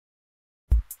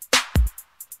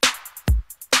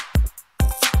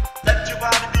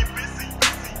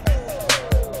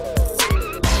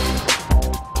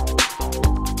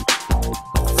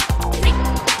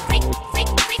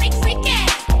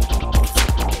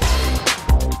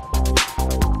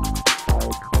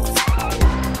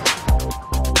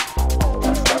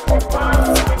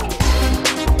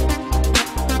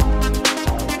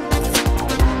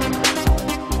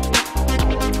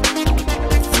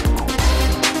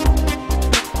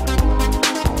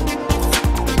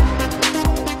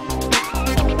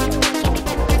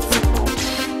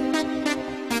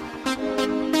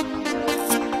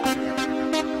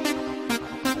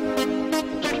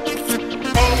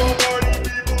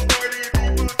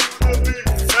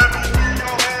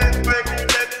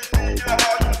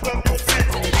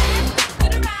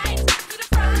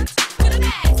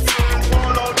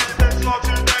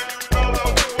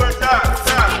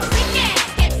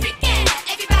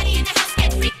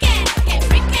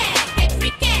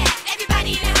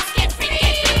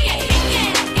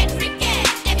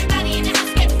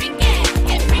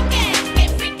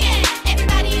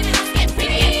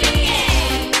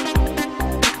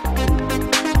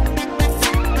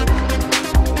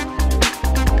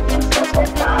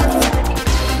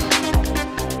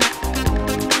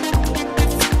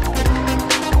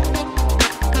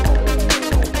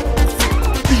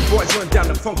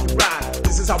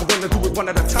one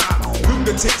at a time.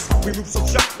 Lunatics, we move so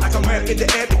sharp like a man in the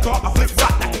air. The car, I flip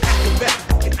rock like an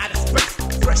acrobat in outer space.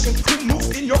 Fresh and cool moves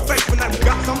in your face. When I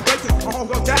got some breaks, on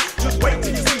that. Just wait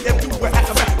till you see them do it at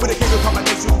the back. With a king of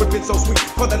combination, whipping so sweet.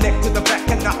 For the neck to the back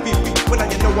cannot be beat. When I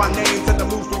know our names and the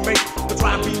moves we make. The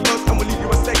try and be us and we'll leave you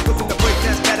a stake. Cause in the break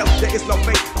dance battle, there is no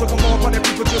fate. So come on, party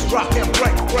people, just rock and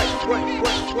break.